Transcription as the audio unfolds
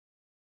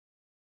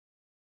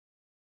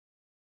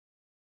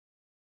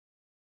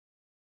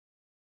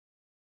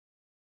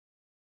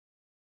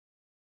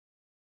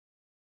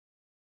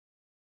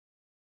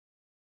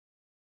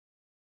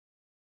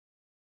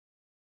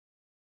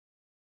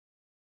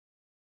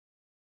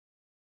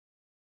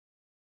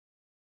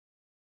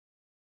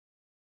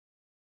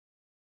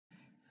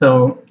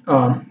So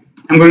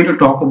I'm going to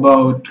talk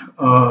about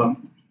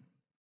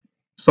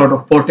sort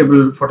of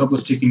portable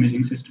photoacoustic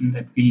imaging system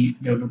that we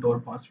developed over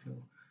the past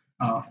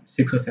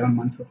 6 or 7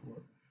 months of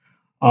work.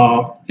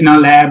 In our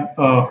lab,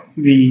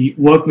 we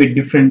work with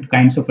different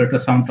kinds of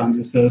ultrasound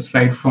transducers,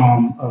 right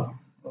from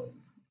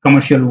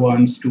commercial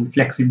ones to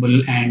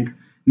flexible and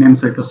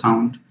MEMS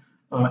ultrasound,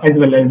 as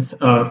well as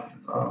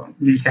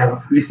we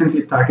have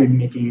recently started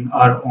making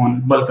our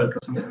own bulk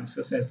ultrasound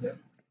transducers as well.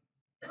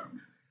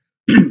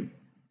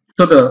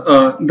 So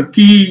the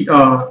key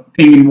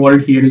thing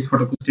involved here is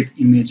photoacoustic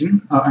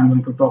imaging. I'm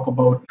going to talk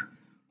about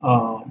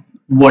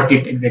what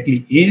it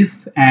exactly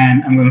is,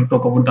 and I'm going to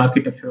talk about the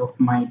architecture of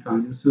my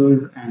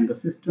transducer and the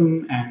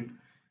system, and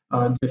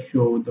just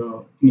show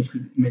the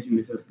initial imaging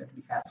results that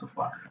we have so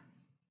far.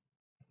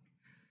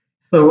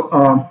 So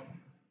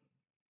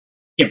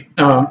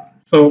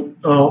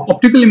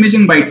optical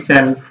imaging by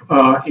itself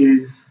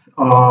is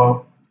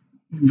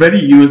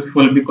very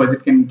useful because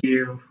it can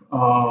give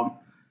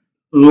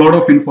a lot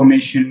of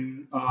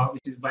information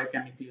which is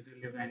biochemically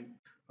relevant,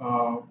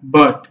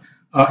 but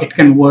it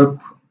can work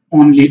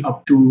only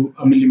up to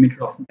a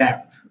millimeter of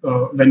depth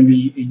when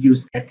we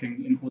use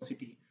scattering in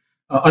OCT.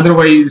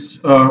 Otherwise,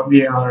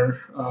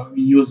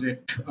 we use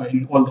it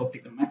in all the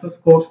optical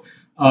microscopes.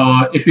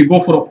 If we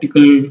go for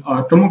optical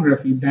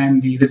tomography, then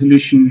the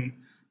resolution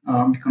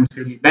becomes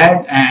really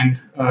bad, and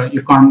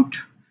you can't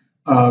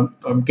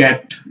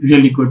get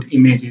really good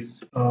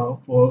images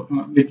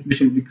which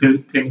will be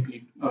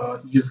clinically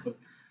useful.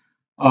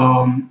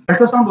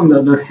 Ultrasound, on the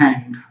other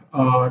hand,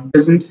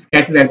 doesn't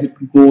scatter as it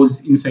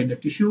goes inside the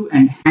tissue,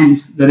 and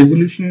hence the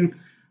resolution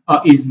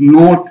is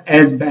not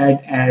as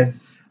bad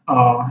as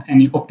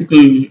any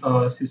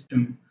optical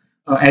system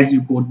as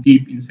you go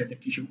deep inside the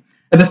tissue.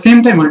 At the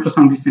same time,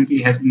 ultrasound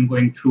recently has been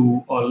going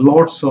through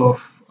lots of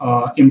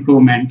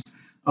improvements.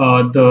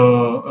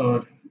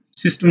 The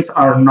systems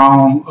are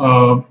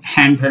now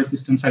handheld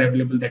systems are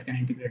available that can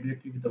integrate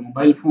directly with the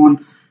mobile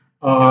phone.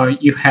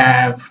 You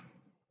have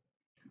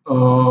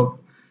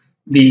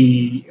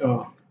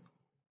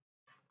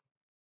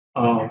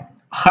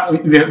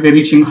we're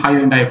reaching higher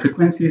and higher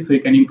frequencies, so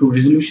you can improve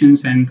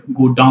resolutions and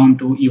go down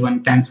to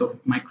even tens of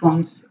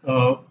microns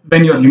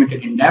when you're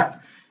limited in depth.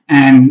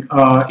 And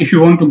if you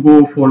want to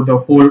go for the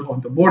whole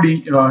of the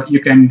body,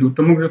 you can do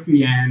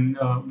tomography, and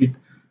with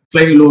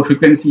slightly lower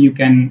frequency, you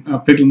can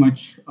pretty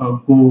much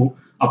go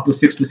up to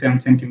 6 to 7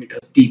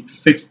 centimeters deep.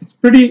 So it's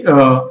pretty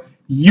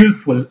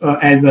useful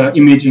as an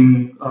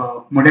imaging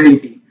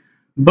modality.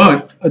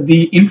 But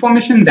the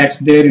information that's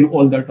there in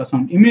all the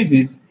ultrasound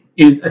images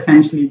is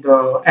essentially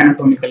the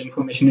anatomical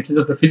information. It's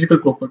just the physical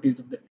properties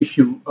of the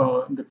tissue,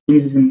 the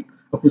changes in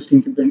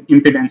acoustic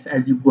impedance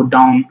as you go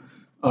down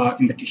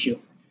in the tissue.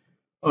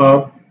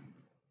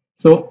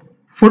 So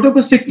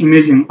photoacoustic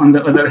imaging, on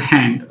the other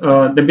hand,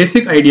 the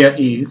basic idea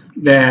is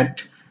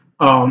that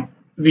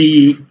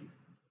we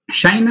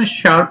shine a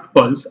sharp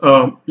pulse,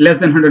 less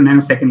than 100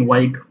 nanosecond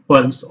wide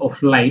pulse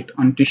of light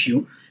on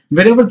tissue.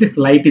 Wherever this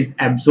light is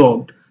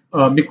absorbed,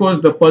 because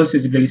the pulse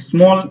is very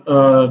small,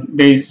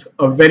 there is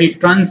a very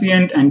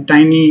transient and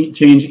tiny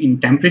change in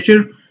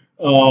temperature,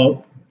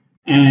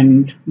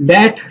 and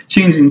that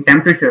change in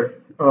temperature,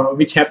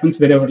 which happens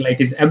wherever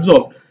light is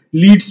absorbed,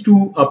 leads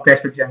to a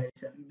pressure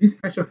generation. This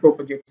pressure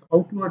propagates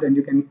outward, and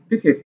you can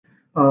pick it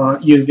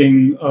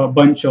using a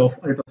bunch of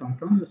ultrasound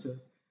transducers.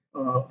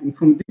 And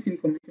from this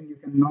information, you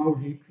can now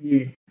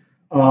recreate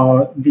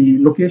the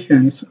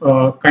locations,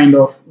 kind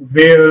of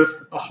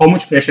how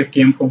much pressure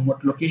came from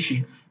what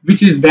location,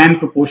 which is then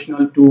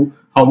proportional to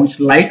how much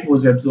light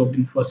was absorbed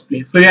in first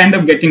place. So you end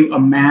up getting a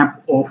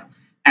map of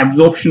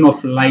absorption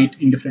of light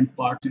in different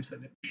parts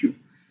inside the tissue.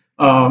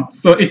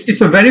 So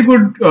it's a very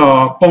good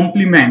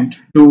complement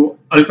to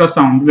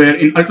ultrasound, where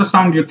in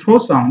ultrasound you throw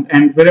sound,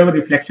 and wherever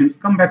reflections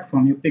come back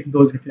from, you pick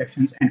those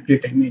reflections and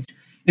create an image.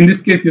 In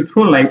this case, you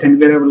throw light, and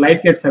wherever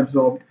light gets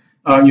absorbed,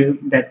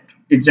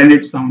 it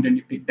generates sound, and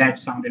you pick that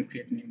sound and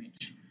create an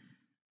image.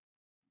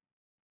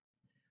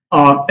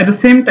 At the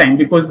same time,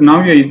 because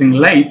now you're using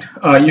light,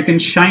 you can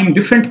shine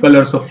different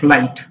colors of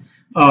light.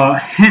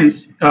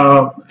 Hence,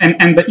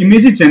 and the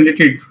images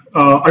generated,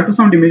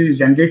 ultrasound images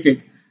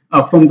generated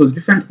from those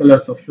different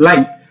colors of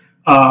light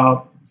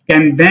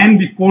can then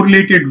be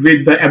correlated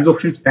with the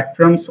absorption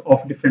spectrums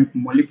of different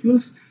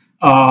molecules,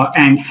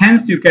 and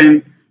hence you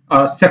can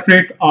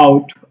separate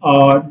out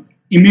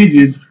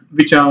images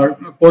which are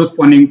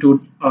corresponding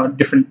to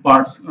different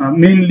parts.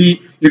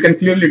 Mainly, you can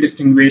clearly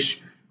distinguish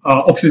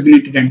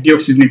oxygenated and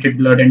deoxygenated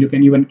blood, and you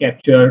can even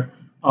capture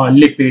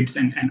lipids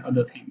and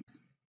other things.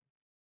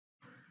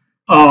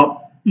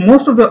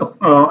 Most of the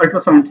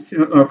ultrasound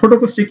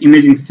photoacoustic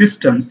imaging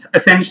systems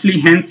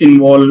essentially hence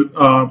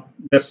involve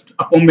just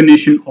a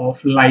combination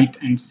of light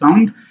and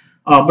sound,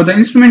 but the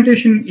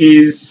instrumentation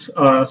is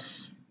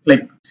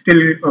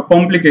still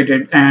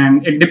complicated,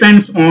 and it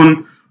depends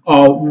on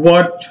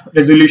what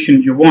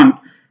resolution you want.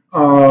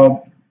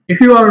 If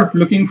you are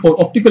looking for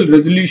optical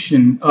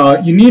resolution,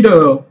 you need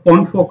a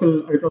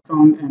confocal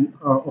ultrasound and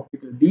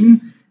optical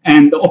beam,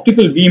 And the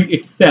optical beam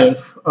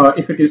itself,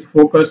 if it is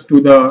focused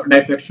to the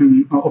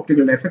diffraction,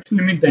 optical diffraction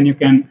limit, then you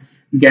can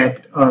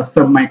get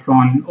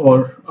sub-micron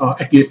or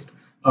at least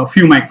a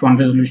few micron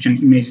resolution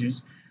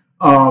images.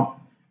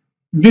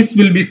 This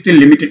will be still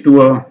limited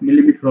to a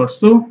millimeter or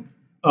so.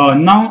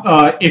 Now,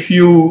 if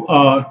you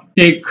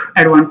take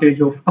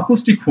advantage of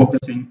acoustic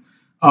focusing,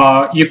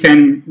 you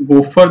can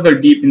go further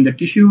deep in the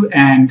tissue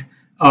and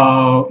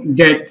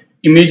get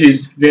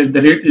images where the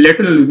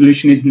lateral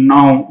resolution is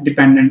now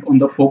dependent on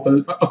the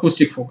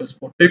acoustic focal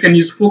spot. So you can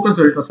use focused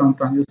ultrasound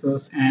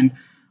transducers, and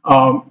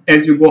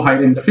as you go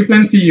higher in the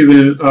frequency, you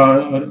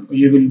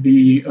will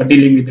be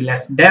dealing with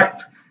less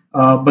depth,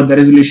 but the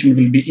resolution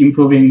will be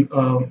improving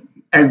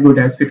as good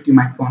as 50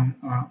 micron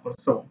or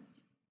so.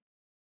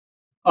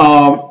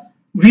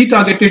 We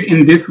targeted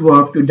in this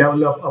work to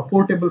develop a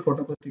portable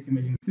photoacoustic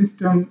imaging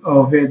system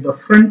where the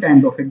front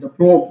end of it, the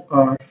probe,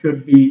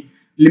 should be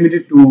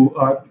limited to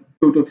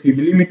 2 to 3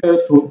 millimeters,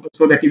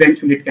 so that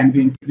eventually it can be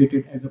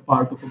integrated as a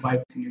part of a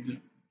biopsy needle.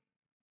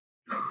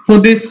 For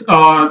this,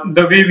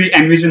 the way we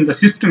envision the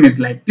system is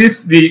like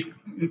this. We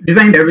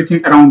designed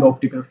everything around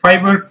optical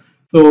fiber.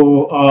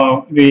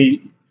 So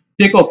we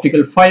take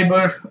optical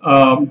fiber,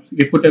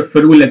 we put a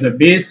ferrule as a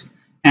base,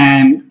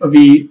 and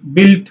we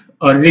built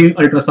a ring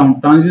ultrasound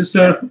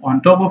transducer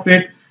on top of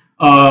it,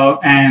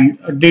 and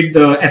did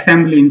the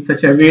assembly in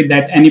such a way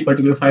that any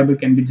particular fiber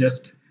can be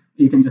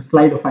you can just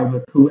slide a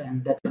fiber through,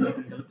 and that's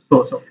the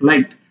source of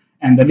light,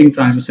 and the ring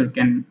transducer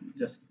can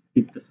just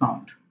keep the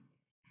sound.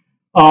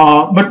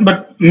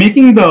 But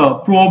making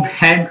the probe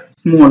head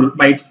small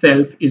by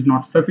itself is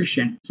not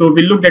sufficient. So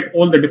we looked at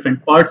all the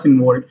different parts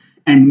involved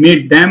and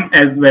made them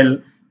as well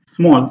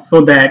small,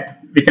 so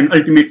that we can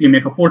ultimately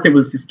make a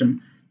portable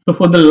system. So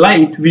for the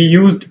light, we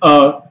used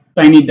a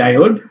tiny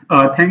diode.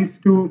 Thanks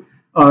to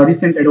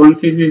recent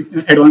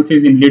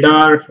advances in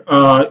LiDAR,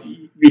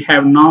 we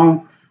have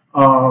now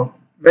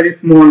very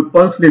small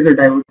pulse laser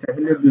diodes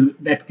available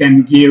that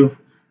can give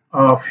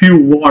a few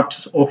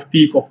watts of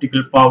peak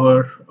optical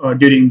power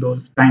during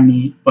those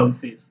tiny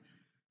pulses.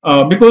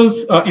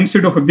 Because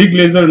instead of a big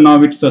laser,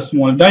 now it's a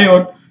small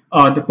diode,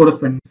 the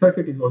corresponding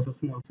circuit is also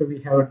small. So we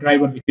have a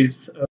driver which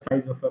is the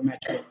size of a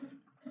matchbox.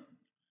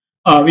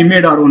 We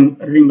made our own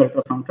ring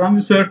ultrasound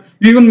transducer.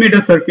 We even made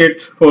a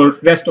circuit for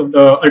rest of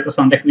the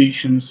ultrasound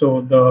acquisition,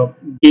 so the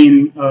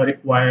gain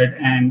required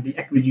and the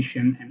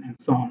acquisition and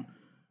so on,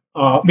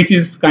 which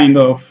is kind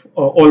of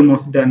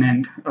almost done,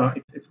 and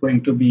it's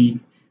going to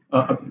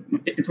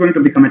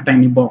become a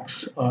tiny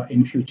box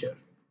in future.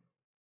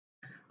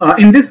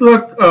 In this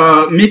work,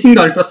 making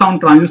the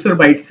ultrasound transducer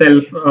by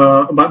itself,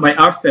 by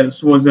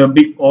ourselves, was a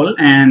big call,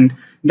 and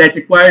that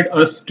required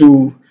us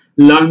to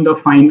learn the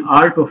fine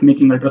art of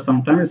making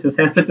ultrasound transducers.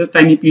 As such a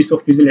tiny piece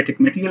of piezoelectric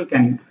material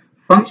can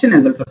function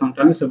as ultrasound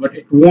transducer, but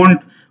it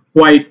won't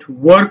quite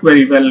work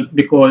very well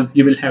because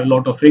you will have a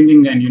lot of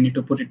ringing and you need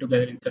to put it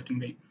together in a certain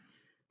way.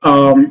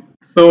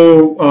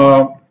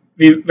 So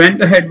we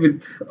went ahead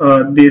with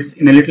this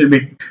in a little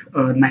bit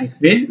nice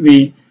way.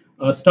 We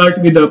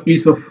start with a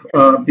piece of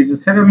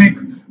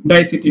piezoceramic,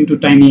 dice it into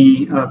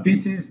tiny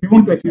pieces. We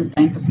want to achieve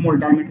a small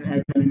diameter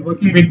as well in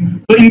working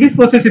with. So in this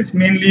process, it's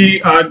mainly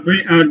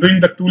doing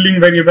the tooling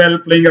very well,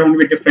 playing around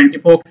with different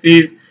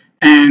epoxies,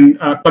 and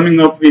coming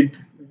up with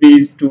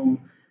ways to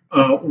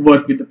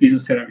work with the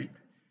piezoceramic.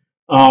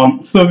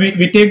 So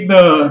we take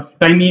the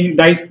tiny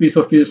diced piece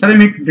of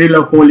piezoceramic,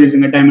 drill a hole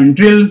using a diamond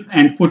drill,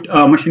 and put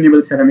a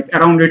machinable ceramic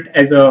around it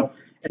as a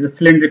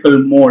cylindrical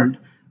mold.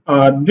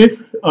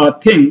 This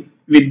thing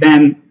we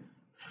then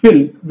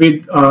fill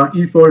with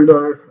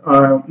E-solder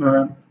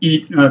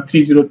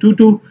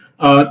E3022.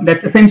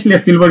 That's essentially a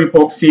silver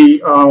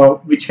epoxy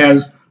which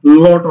has a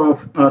lot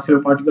of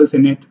silver particles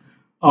in it.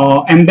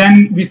 And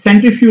then we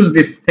centrifuge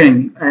this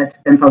thing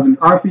at 10,000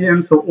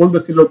 RPM, so all the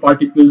silver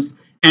particles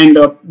end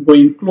up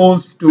going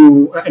close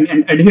to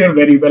and adhere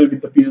very well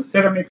with the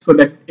piezoceramic, so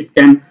that it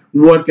can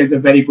work as a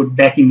very good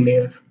backing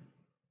layer.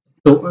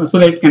 So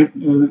that it can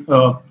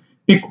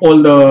pick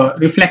all the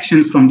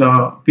reflections from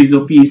the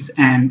piezo piece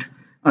and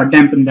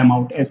dampen them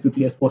out as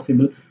quickly as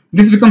possible.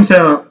 This becomes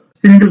a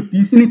single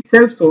piece in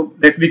itself, so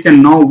that we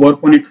can now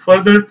work on it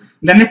further.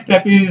 The next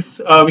step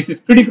is, which is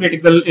pretty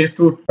critical, is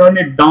to turn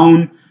it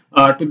down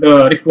to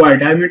the required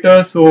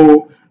diameter.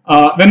 So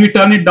when we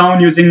turn it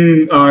down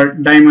using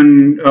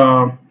diamond,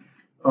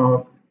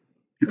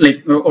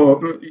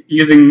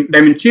 using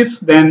diamond chips,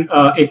 then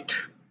it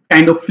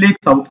kind of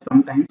flakes out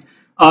sometimes.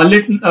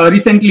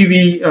 Recently,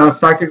 we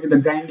started with the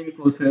grinding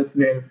process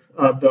where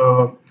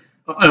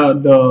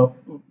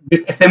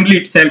this assembly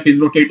itself is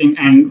rotating,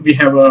 and we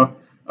have a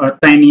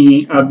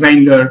tiny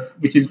grinder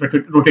which is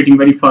rotating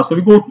very fast. So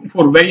we go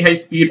for very high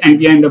speed, and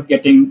we end up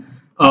getting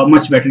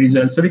much better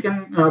results. So we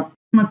can pretty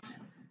much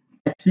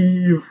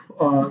achieve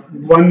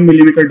 1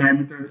 millimeter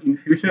diameter in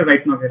future.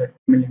 Right now we're at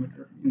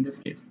millimeter in this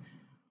case.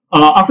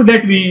 After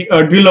that, we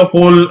drill a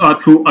hole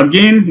through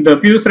again. The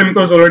piezoceramic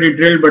was already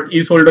drilled, but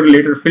E-solder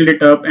later filled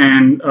it up,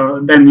 and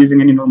then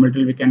using any normal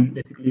drill, we can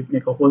basically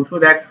make a hole through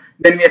that.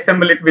 Then we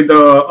assemble it with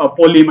a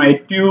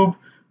polyimide tube.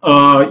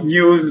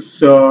 use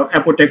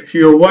Apotec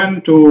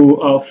 301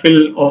 to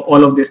fill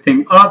all of this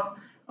thing up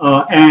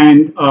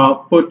and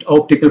put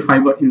optical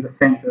fiber in the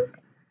center.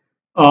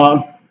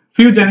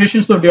 Few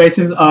generations of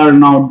devices are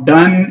now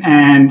done,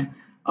 and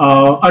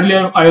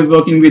earlier I was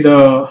working with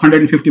a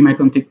 150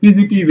 micron thick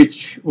PZT,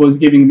 which was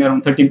giving me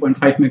around 13.5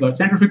 megahertz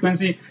center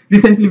frequency.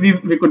 Recently,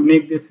 we could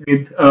make this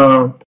with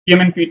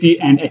PMNPT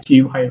and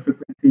achieve higher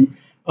frequency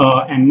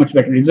and much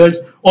better results.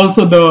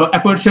 Also, the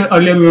aperture,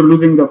 earlier we were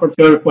losing the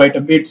aperture quite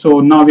a bit, so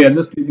now we are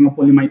just using a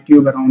polyimide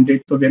tube around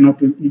it, so we are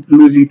not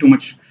losing too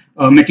much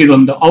material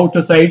on the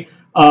outer side.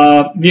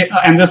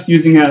 I'm just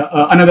using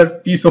another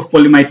piece of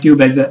polyimide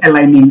tube as an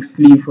aligning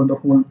sleeve for the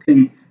whole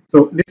thing.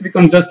 So this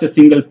becomes just a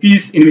single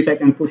piece in which I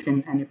can push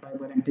in any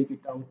fiber and take it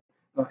out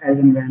as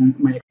and when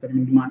my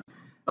experiment demands.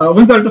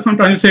 Once the ultrasound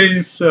transducer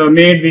is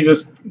made, we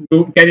just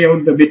carry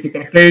out the basic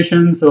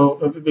characterization.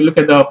 So we look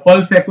at the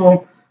pulse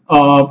echo.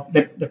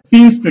 That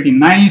seems pretty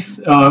nice.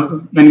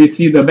 When we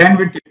see the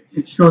bandwidth,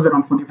 it shows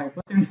around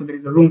 45%. So there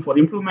is a room for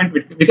improvement.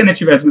 We can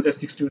achieve as much as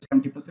 60 to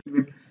 70%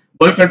 with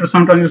bulk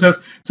ultrasound transducers.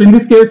 So in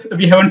this case,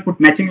 we haven't put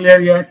matching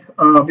layer yet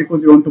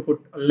because we want to put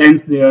a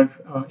lens there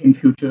in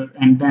future,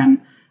 and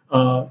then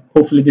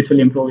hopefully this will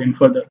improve even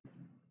further.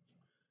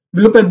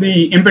 We look at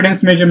the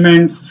impedance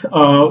measurements.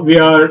 We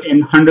are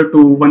in 100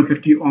 to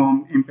 150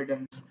 ohm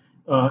impedance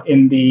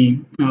in the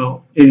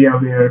area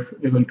where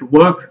we're going to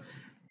work.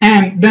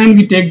 And then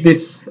we take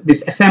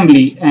this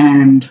assembly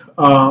and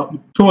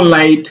throw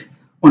light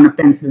on a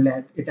pencil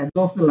lead. It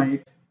absorbs the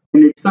light,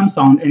 generates some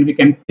sound, and we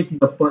can pick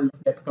the pulse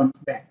that comes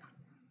back.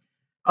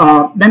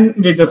 Then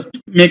we just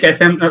make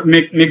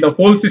the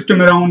whole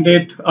system around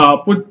it.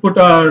 Put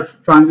our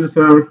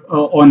transducer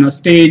on a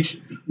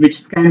stage which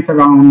scans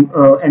around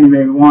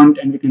anywhere we want,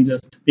 and we can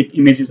just pick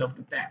images of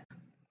the tag.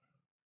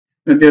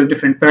 There's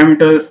different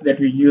parameters that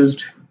we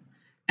used,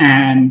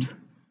 and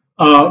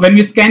when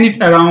we scan it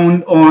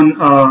around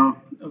on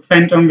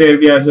Phantom, where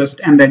we are just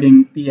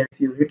embedding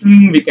PSU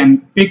written, we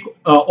can pick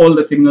all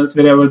the signals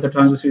wherever the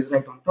transducer is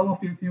right on top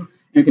of PSU, and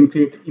we can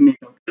create an image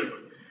of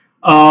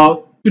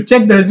it. To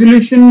check the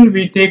resolution,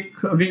 we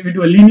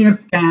do a linear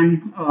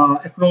scan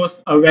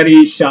across a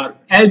very sharp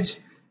edge,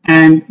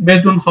 and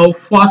based on how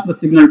fast the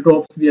signal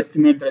drops, we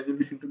estimate the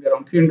resolution to be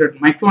around 300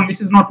 micron,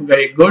 which is not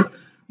very good,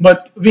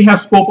 but we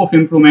have scope of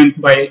improvement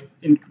by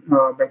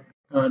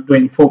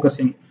doing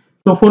focusing.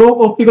 So for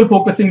optical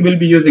focusing, we'll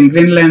be using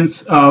green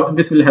lens.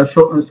 This will have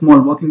a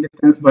small working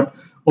distance, but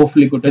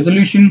hopefully good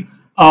resolution.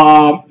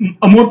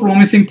 A more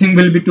promising thing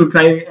will be to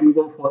try and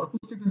go for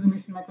acoustic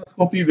resolution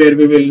microscopy, where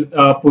we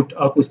will put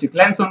acoustic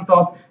lens on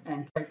top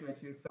and try to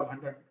achieve sub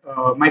 100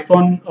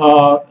 micron.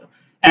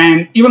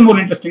 And even more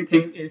interesting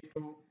thing is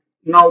to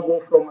now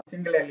go from a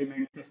single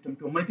element system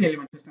to a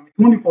multi-element system. It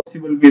won't be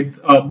possible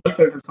with bulk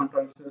ultrasound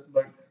transducers,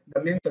 but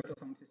the main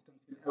ultrasound systems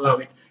will allow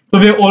it. So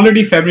we have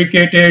already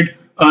fabricated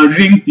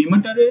ring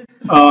PMUT arrays,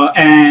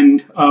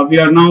 and we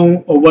are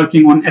now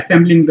working on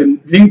assembling the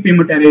ring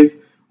PMUT arrays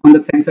on the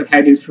sensor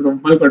head instead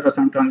of bulk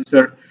ultrasound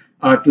transducer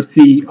to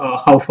see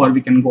how far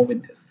we can go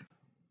with this.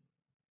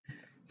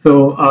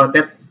 So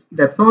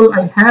that's all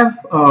I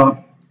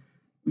have.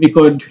 We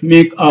could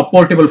make a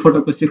portable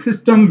photoacoustic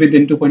system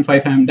within 2.5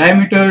 mm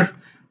diameter.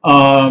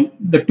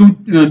 The two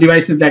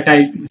devices that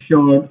I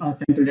showed are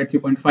centered at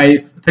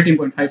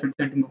 13.5 and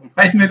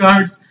 17.5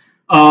 megahertz.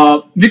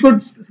 We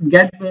could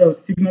get the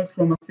signals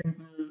from a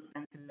simple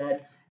pencil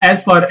lead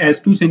as far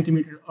as 2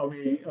 centimeters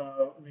away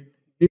with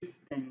this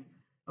thing.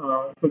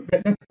 So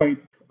that's quite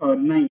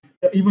nice,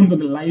 even though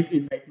the light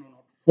is right now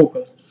not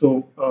focused.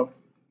 So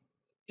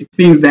it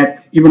seems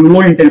that even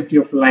low intensity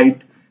of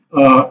light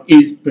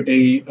is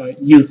pretty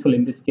useful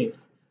in this case.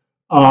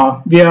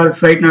 We are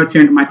right now at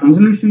 300 micron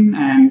resolution,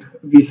 and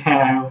we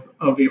have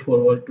a way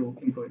forward to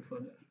improve it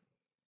further.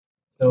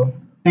 So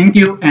thank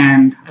you,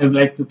 and I would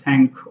like to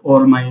thank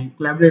all my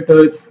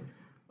collaborators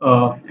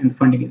and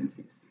funding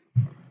agencies.